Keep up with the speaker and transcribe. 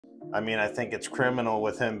I mean, I think it's criminal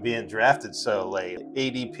with him being drafted so late.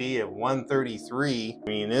 ADP at 133. I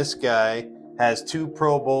mean, this guy has 2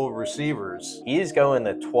 Pro Bowl receivers. He's going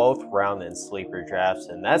the 12th round in sleeper drafts,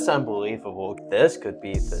 and that's unbelievable. This could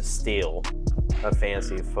be the steal of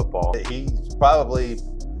fantasy football. He's probably,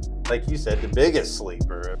 like you said, the biggest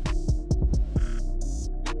sleeper.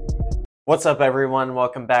 What's up, everyone?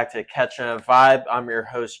 Welcome back to Catching a Vibe. I'm your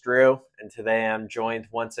host, Drew, and today I'm joined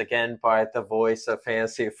once again by the voice of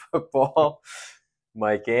fantasy football,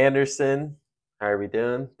 Mike Anderson. How are we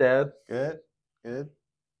doing, Dad? Good.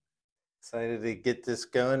 Excited to get this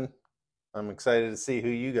going. I'm excited to see who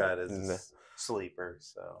you got as a sleeper.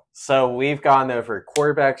 So we've gone over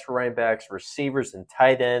quarterbacks, running backs, receivers, and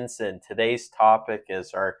tight ends, and today's topic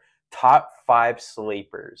is our top 5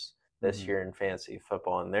 sleepers this year in fantasy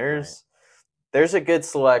football. And there's a good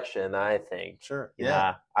selection, I think. Sure.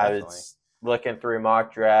 Yeah. I was looking through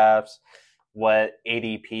mock drafts, what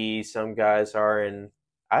ADP some guys are, and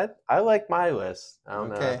I like my list. I don't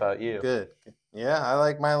know about you. Good. Yeah, I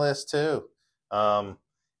like my list too.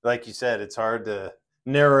 Like you said, it's hard to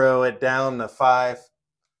narrow it down to 5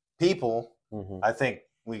 people. I think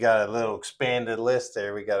we got a little expanded list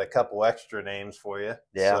there. We got a couple extra names for you.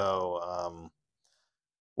 Yeah. So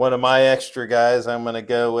one of my extra guys I'm going to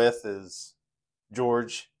go with is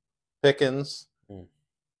George Pickens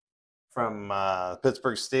from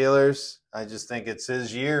Pittsburgh Steelers. I just think it's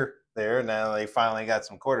his year there. Now they finally got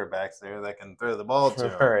some quarterbacks there that can throw the ball to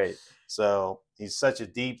him. Right. So he's such a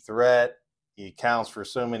deep threat. He accounts for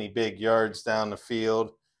so many big yards down the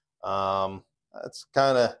field. That's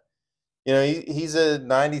kind of, he's a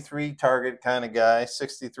 93 target kind of guy,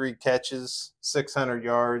 63 catches, 600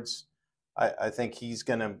 yards. I think he's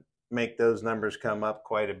going to make those numbers come up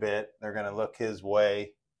quite a bit. They're going to look his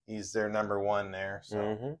way. He's their number 1 there.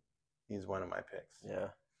 So he's one of my picks. Yeah.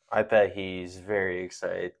 I bet he's very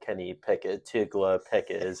excited. Kenny Pickett, Tugla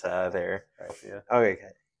Pickett is there. Right, yeah. Okay.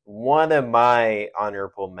 One of my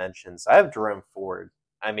honorable mentions, I have Jerome Ford.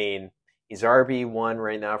 I mean, he's RB1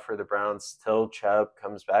 right now for the Browns till Chubb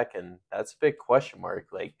comes back, and that's a big question mark.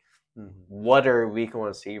 Like, what are we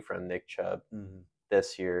going to see from Nick Chubb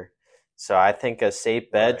this year? So I think a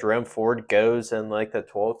safe bet, Jerome Ford goes in like the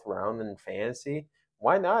 12th round in fantasy.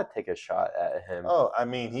 Why not take a shot at him? Oh, I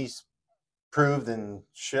mean, he's proved and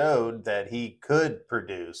showed that he could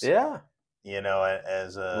produce. Yeah.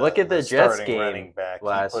 As a look at the Jets game running back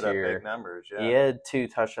last he put year. Up big numbers. Yeah. He had 2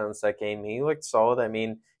 touchdowns that game. He looked solid. I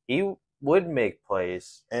mean, he would make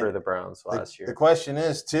plays for the Browns last year. The question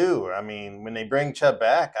is, too, I mean, when they bring Chubb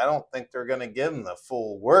back, I don't think they're going to give him the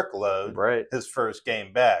full workload his first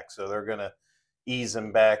game back. So they're going to ease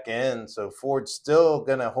him back in. So Ford's still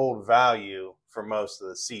going to hold value for most of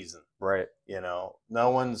the season. Right. No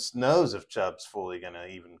one knows if Chubb's fully going to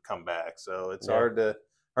even come back. So it's hard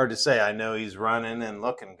to say. I know he's running and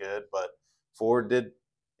looking good, but Ford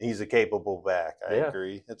he's a capable back. I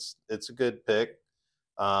agree. It's a good pick.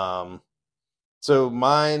 So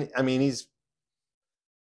mine, I mean, he's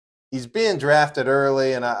being drafted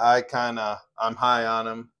early, and I'm high on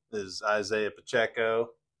him, is Isaiah Pacheco.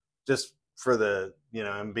 Just for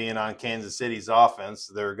him being on Kansas City's offense,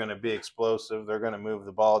 they're going to be explosive. They're going to move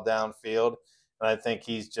the ball downfield, and I think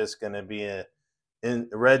he's just going to be a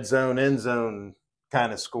red zone, end zone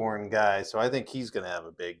kind of scoring guy. So I think he's going to have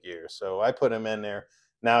a big year. So I put him in there.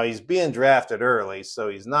 Now he's being drafted early, so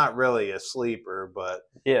he's not really a sleeper, but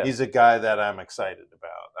he's a guy that I'm excited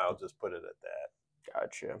about. I'll just put it at that.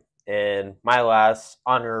 Gotcha. And my last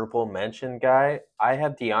honorable mention guy, I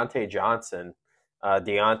have Deontay Johnson.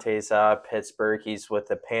 Deontay's Pittsburgh. He's with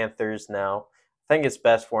the Panthers now. I think it's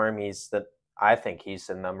best for him. I think he's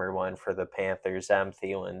the number 1 for the Panthers. Adam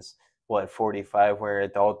Thielen's 45 wearing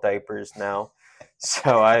adult diapers now.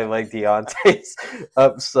 So I like Deontay's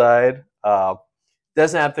upside.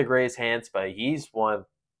 Doesn't have the greatest hands, but he's one of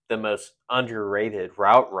the most underrated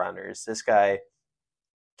route runners. This guy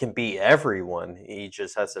can beat everyone. He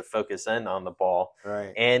just has to focus in on the ball.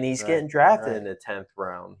 Right. And he's getting drafted in the 10th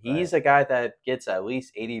round. He's a guy that gets at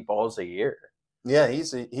least 80 balls a year. Yeah,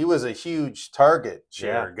 he was a huge target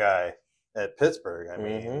share guy at Pittsburgh. I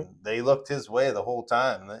mean, they looked his way the whole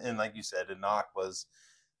time. And like you said, Enoch was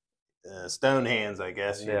stone hands, I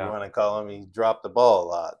guess you want to call him. He dropped the ball a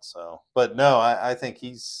lot. So, but no, I think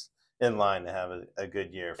he's in line to have a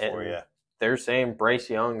good year for you. They're saying Bryce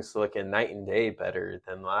Young's looking night and day better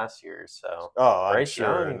than last year. So, I'm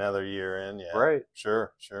sure another year in. Yeah, right.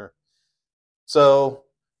 Sure. So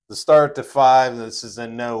the start to 5. This is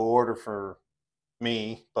in no order for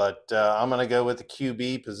me, but I'm going to go with the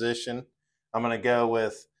QB position. I'm going to go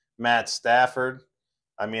with Matt Stafford.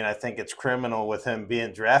 I mean, I think it's criminal with him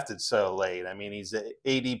being drafted so late. I mean, he's an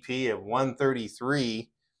ADP of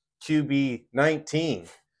 133, QB 19.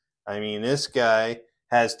 I mean, this guy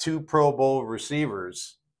has 2 Pro Bowl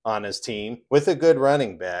receivers on his team with a good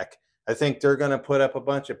running back. I think they're going to put up a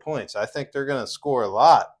bunch of points. I think they're going to score a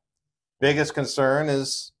lot. Biggest concern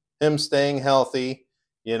is him staying healthy.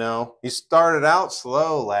 You know, he started out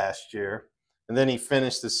slow last year, and then he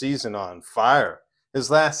finished the season on fire. His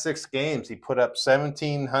last 6 games, he put up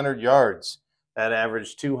 1,700 yards. That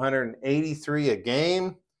averaged 283 a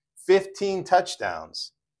game, 15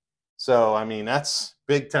 touchdowns. So, I mean, that's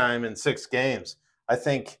big time in 6 games. I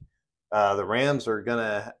think the Rams are going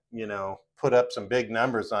to, you know, put up some big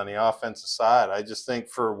numbers on the offensive side. I just think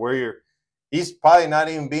for where he's probably not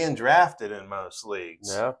even being drafted in most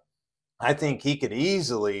leagues. Yeah. I think he could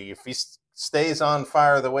easily, if he stays on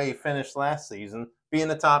fire the way he finished last season, be in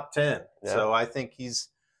the top 10. Yeah. So I think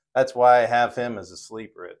that's why I have him as a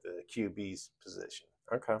sleeper at the QB's position.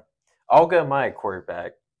 Okay. I'll go my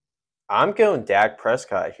quarterback. I'm going Dak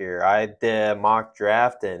Prescott here. I did a mock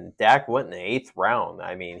draft, and Dak went in the 8th round.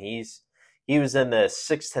 I mean, he was in the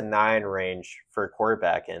 6 to 9 range for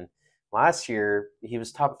quarterback, and last year he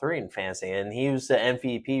was top 3 in fantasy, and he was the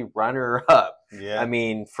MVP runner-up. Yeah. I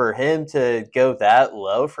mean, for him to go that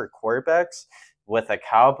low for quarterbacks with the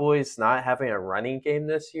Cowboys not having a running game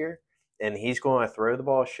this year, and he's going to throw the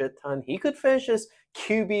ball a shit ton, he could finish as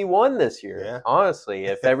QB1 this year, Yeah. honestly,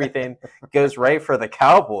 if everything goes right for the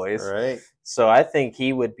Cowboys. Right. So I think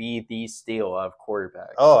he would be the steal of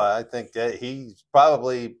quarterbacks. Oh, I think that he's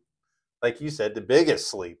probably, like you said, the biggest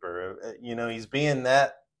sleeper. You know, he's being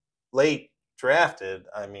that late drafted.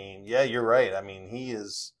 I mean, yeah, you're right. I mean,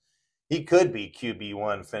 he could be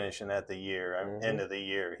QB1 finishing at the year, end of the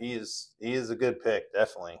year. He is a good pick,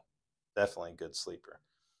 definitely a good sleeper.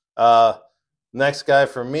 Next guy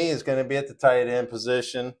for me is going to be at the tight end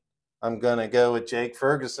position. I'm going to go with Jake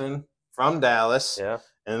Ferguson from Dallas. Yeah.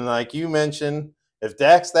 And like you mentioned, if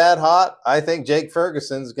Dak's that hot, I think Jake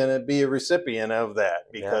Ferguson's going to be a recipient of that,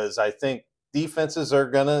 because I think defenses are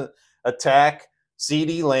going to attack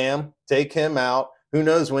CeeDee Lamb, take him out. Who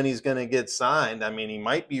knows when he's going to get signed? I mean, he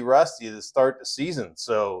might be rusty to start the season.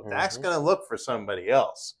 So Dak's going to look for somebody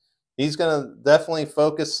else. He's going to definitely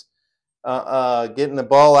focus getting the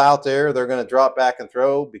ball out there. They're going to drop back and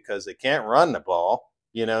throw because they can't run the ball.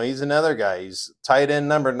 You know, he's another guy. He's tight end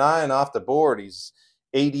number 9 off the board. He's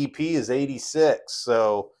ADP is 86.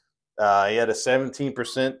 So he had a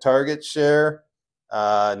 17% target share,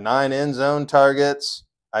 9 end zone targets.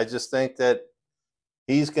 I just think that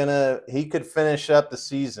he could finish up the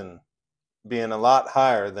season being a lot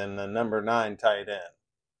higher than the number 9 tight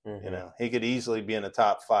end. You know, he could easily be in the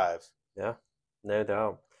top 5. Yeah, no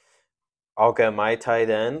doubt. I'll go my tight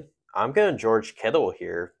end. I'm going George Kittle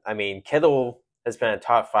here. I mean, Kittle has been a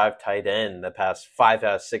top 5 tight end the past 5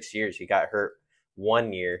 out of 6 years. He got hurt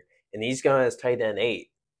 1 year, and he's going as tight end 8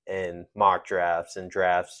 in mock drafts and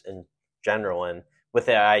drafts in general. And with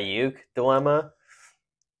the Ayuk dilemma,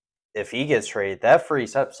 if he gets traded, that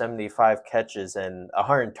frees up 75 catches and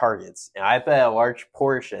 100 targets. And I bet a large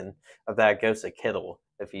portion of that goes to Kittle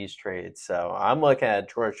if he's traded. So I'm looking at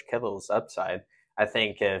George Kittle's upside. I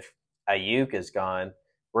think if Ayuk is gone,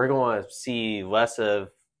 we're going to see less of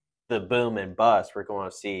the boom and bust. We're going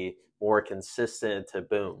to see more consistent to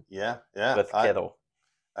boom. Yeah. With Kittle.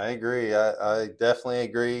 I agree. I definitely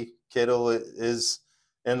agree. Kittle is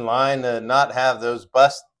in line to not have those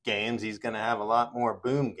bust games. He's going to have a lot more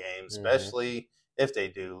boom games, especially if they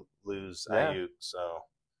do lose Ayuk. So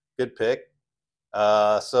good pick.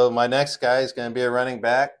 So my next guy is going to be a running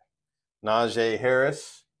back, Najee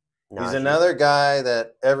Harris. He's another guy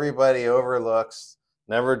that everybody overlooks,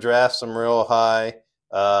 never drafts him real high,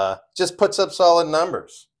 just puts up solid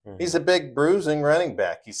numbers. He's a big bruising running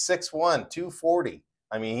back. He's 6'1", 240.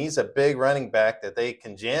 I mean, he's a big running back that they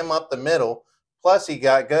can jam up the middle. Plus, he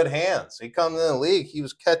got good hands. He comes in the league, he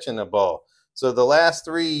was catching the ball. So the last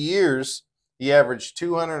 3 years, he averaged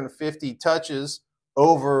 250 touches,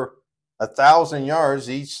 over 1,000 yards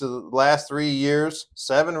each of the last 3 years,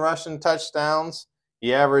 7 rushing touchdowns.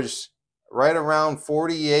 He averaged right around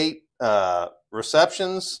 48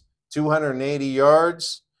 receptions, 280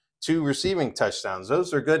 yards, 2 receiving touchdowns.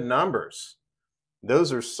 Those are good numbers.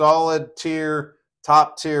 Those are solid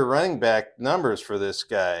top tier running back numbers for this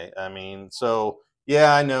guy. I mean, so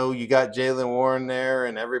yeah, I know you got Jaylen Warren there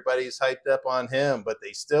and everybody's hyped up on him, but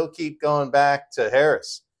they still keep going back to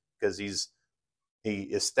Harris because he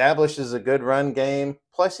establishes a good run game.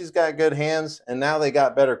 Plus he's got good hands, and now they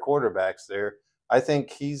got better quarterbacks there. I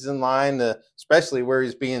think he's in line to, especially where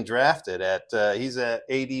he's being drafted at. He's at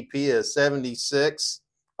ADP of 76.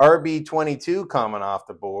 RB22 coming off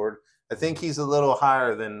the board. I think he's a little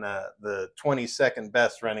higher than the 22nd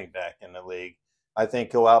best running back in the league. I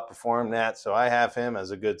think he'll outperform that, so I have him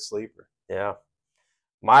as a good sleeper. Yeah.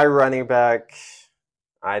 My running back,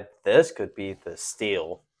 this could be the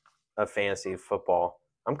steal of fantasy football.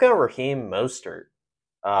 I'm going Raheem Mostert.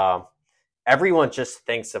 Everyone just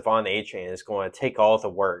thinks Devon Achane is going to take all the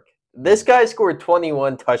work. This guy scored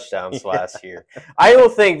 21 touchdowns last year. I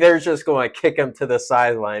don't think they're just going to kick him to the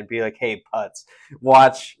sideline and be like, hey, Putz,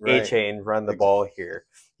 watch Achane run the ball here.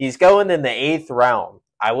 He's going in the 8th round.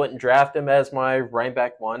 I wouldn't draft him as my running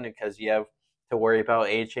back 1 because you have to worry about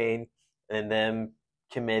Achane and then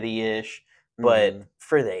committee-ish. But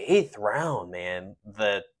for the 8th round, man,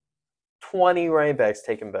 the 20 running backs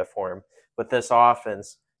taken before him, with this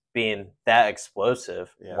offense being that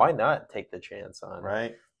explosive, why not take the chance on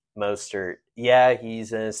Mostert? Yeah,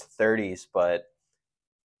 he's in his 30s, but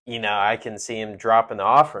I can see him dropping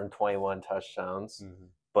off from 21 touchdowns.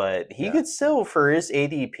 But he could still, for his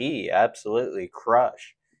ADP, absolutely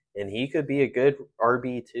crush. And he could be a good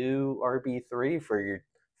RB2, RB3 for your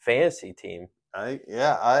fantasy team. I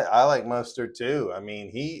like Mostert too. I mean,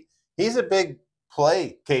 he's a big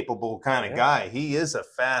play capable kind of guy. He is a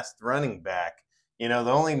fast running back. The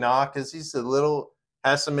only knock is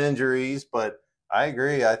has some injuries, but I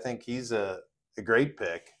agree. I think he's a great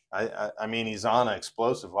pick. I mean, he's on an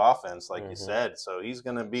explosive offense, like you said, so he's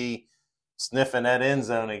going to be sniffing that end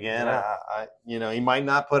zone again. He might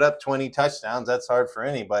not put up 20 touchdowns. That's hard for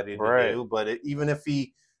anybody to do. But even if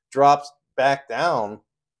he drops back down,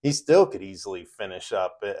 he still could easily finish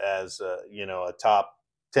up as a top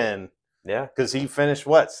 10. Yeah, because he finished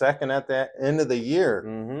second at the end of the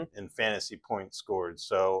year in fantasy points scored.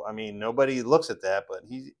 So I mean, nobody looks at that, but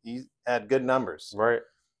he had good numbers. Right.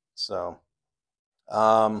 So,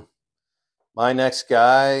 my next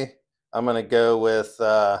guy, I'm going to go with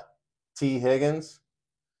T. Higgins.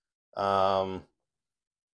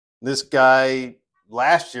 This guy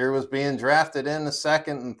last year was being drafted in the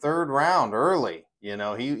 2nd and 3rd round early.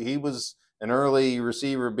 He was an early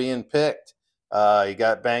receiver being picked. He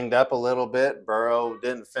got banged up a little bit. Burrow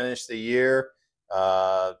didn't finish the year.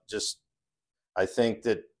 I think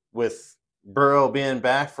that with Burrow being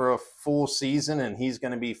back for a full season and he's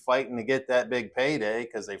going to be fighting to get that big payday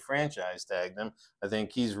because they franchise tagged him, I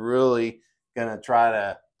think he's really going to try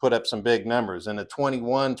to put up some big numbers. In the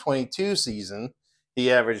 21-22 season,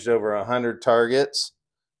 he averaged over 100 targets,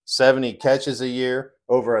 70 catches a year,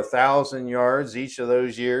 over 1,000 yards each of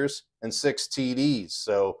those years, and 6 TDs.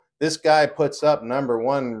 So this guy puts up number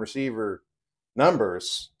 1 receiver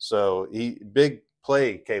numbers. So he big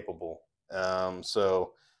play capable.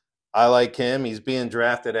 So I like him. He's being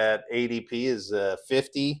drafted at ADP is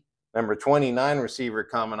 50, number 29 receiver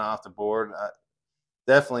coming off the board. I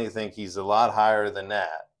definitely think he's a lot higher than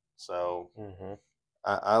that. So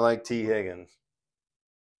I like T. Higgins.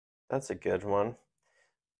 That's a good one.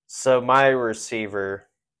 So my receiver,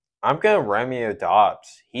 I'm going Romeo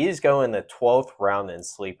Doubs. He's going the 12th round in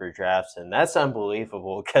sleeper drafts, and that's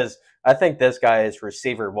unbelievable because I think this guy is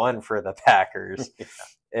receiver 1 for the Packers.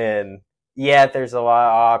 And there's a lot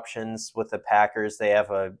of options with the Packers. They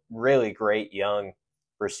have a really great young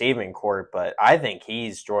receiving corps, but I think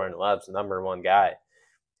he's Jordan Love's number 1 guy.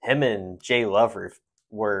 Him and Jay Love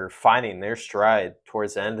were finding their stride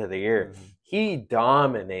towards the end of the year. He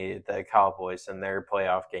dominated the Cowboys in their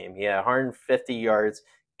playoff game. He had 150 yards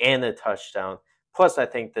and a touchdown. Plus, I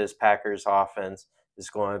think this Packers offense is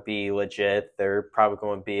going to be legit. They're probably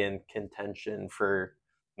going to be in contention for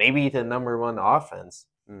maybe the number 1 offense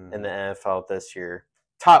in the NFL this year.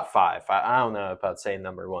 Top 5. I don't know about saying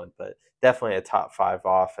number 1, but definitely a top 5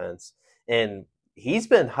 offense. And he's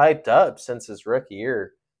been hyped up since his rookie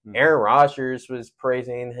year. Aaron Rodgers was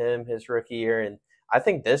praising him his rookie year, and I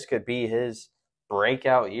think this could be his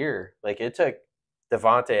breakout year. Like, it took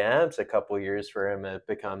Devontae Adams a couple years for him to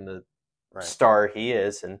become the star he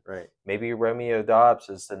is, and maybe Romeo Doubs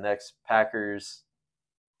is the next Packers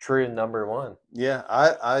true number 1.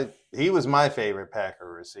 Yeah, he was my favorite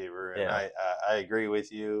Packer receiver, and I agree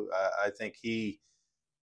with you. I think he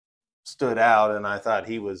stood out, and I thought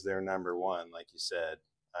he was their number 1, like you said.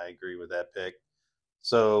 I agree with that pick.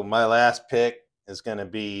 So my last pick is going to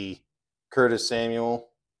be Curtis Samuel.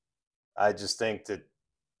 I just think that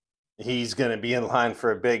he's going to be in line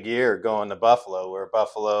for a big year going to Buffalo, where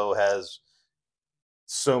Buffalo has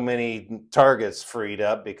so many targets freed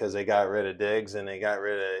up because they got rid of Diggs and they got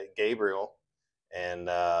rid of Gabriel. And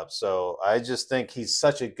so I just think he's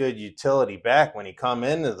such a good utility back. When he come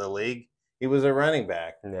into the league, he was a running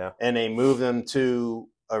back. And they moved him to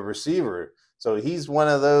a receiver. So he's one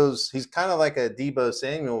of those. He's kind of like a Deebo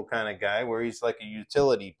Samuel kind of guy, where he's like a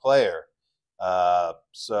utility player.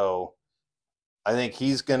 So I think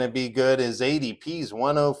he's going to be good. His ADP is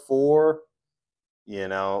 104.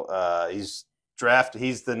 He's drafted.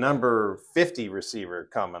 He's the number 50 receiver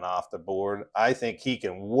coming off the board. I think he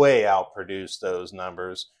can way outproduce those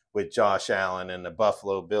numbers with Josh Allen and the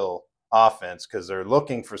Buffalo Bill offense, because they're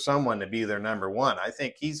looking for someone to be their number one. I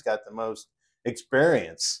think he's got the most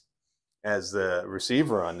experience as the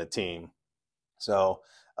receiver on the team. So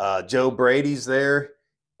Joe Brady's there.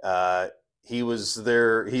 He was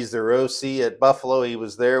there. He's their OC at Buffalo. He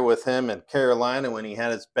was there with him at Carolina when he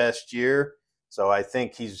had his best year. So I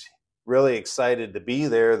think he's really excited to be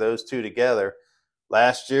there, those two together.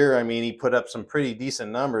 Last year, I mean, he put up some pretty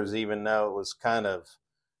decent numbers, even though it was kind of,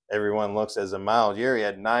 everyone looks as a mild year. He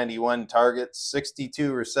had 91 targets,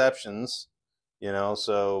 62 receptions,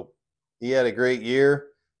 so he had a great year.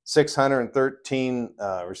 613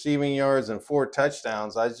 receiving yards and 4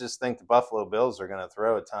 touchdowns. I just think the Buffalo Bills are going to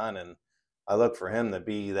throw a ton, and I look for him to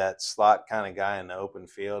be that slot kind of guy in the open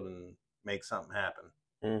field and make something happen.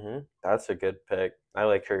 That's a good pick. I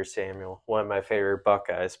like Curtis Samuel, one of my favorite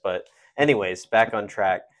Buckeyes. But anyways, back on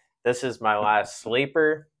track. This is my last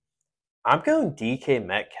sleeper. I'm going DK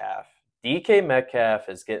Metcalf. DK Metcalf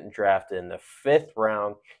is getting drafted in the 5th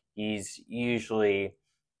round. He's usually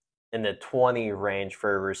in the 20 range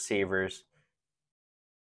for receivers.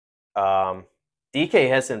 DK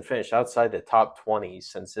hasn't finished outside the top 20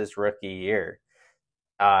 since his rookie year.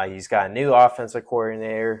 He's got a new offensive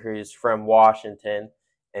coordinator who's from Washington.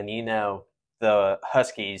 And the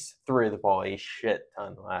Huskies threw the ball a shit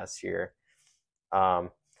ton last year.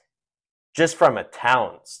 Just from a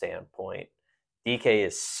talent standpoint, DK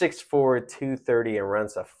is 6'4", 230, and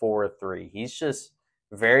runs a 4.3. He's just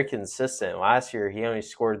very consistent. Last year, he only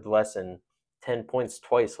scored less than 10 points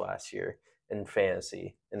twice last year in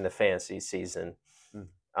the fantasy season.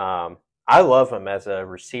 I love him as a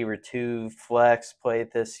receiver 2 flex play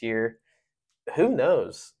this year. Who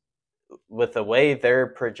knows? With the way they're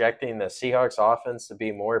projecting the Seahawks offense to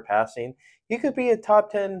be more passing, he could be a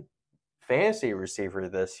top 10 fantasy receiver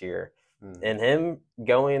this year. And him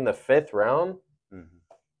going in the 5th round,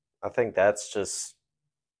 I think that's just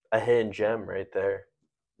a hidden gem right there.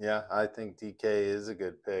 Yeah, I think DK is a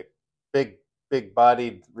good pick. Big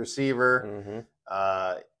bodied receiver.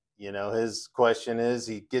 His question is,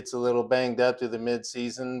 he gets a little banged up to the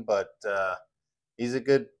midseason, but he's a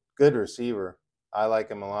good receiver. I like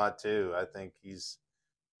him a lot too. I think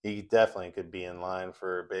he definitely could be in line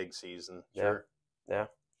for a big season. Sure. Yeah.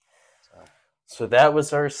 So that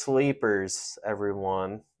was our sleepers,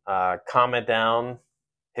 everyone. Comment down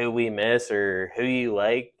who we miss or who you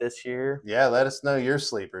like this year. Yeah, let us know your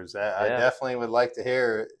sleepers. I definitely would like to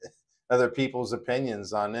hear other people's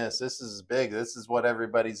opinions on this. This is big. This is what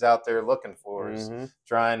everybody's out there looking for, is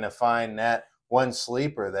trying to find that one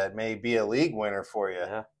sleeper that may be a league winner for you.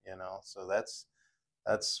 Yeah. So that's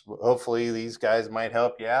hopefully these guys might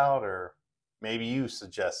help you out, or maybe you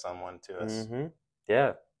suggest someone to us.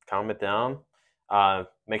 Yeah, comment down.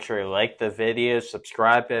 Make sure you like the video,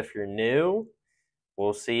 subscribe if you're new.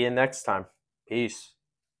 We'll see you next time. Peace.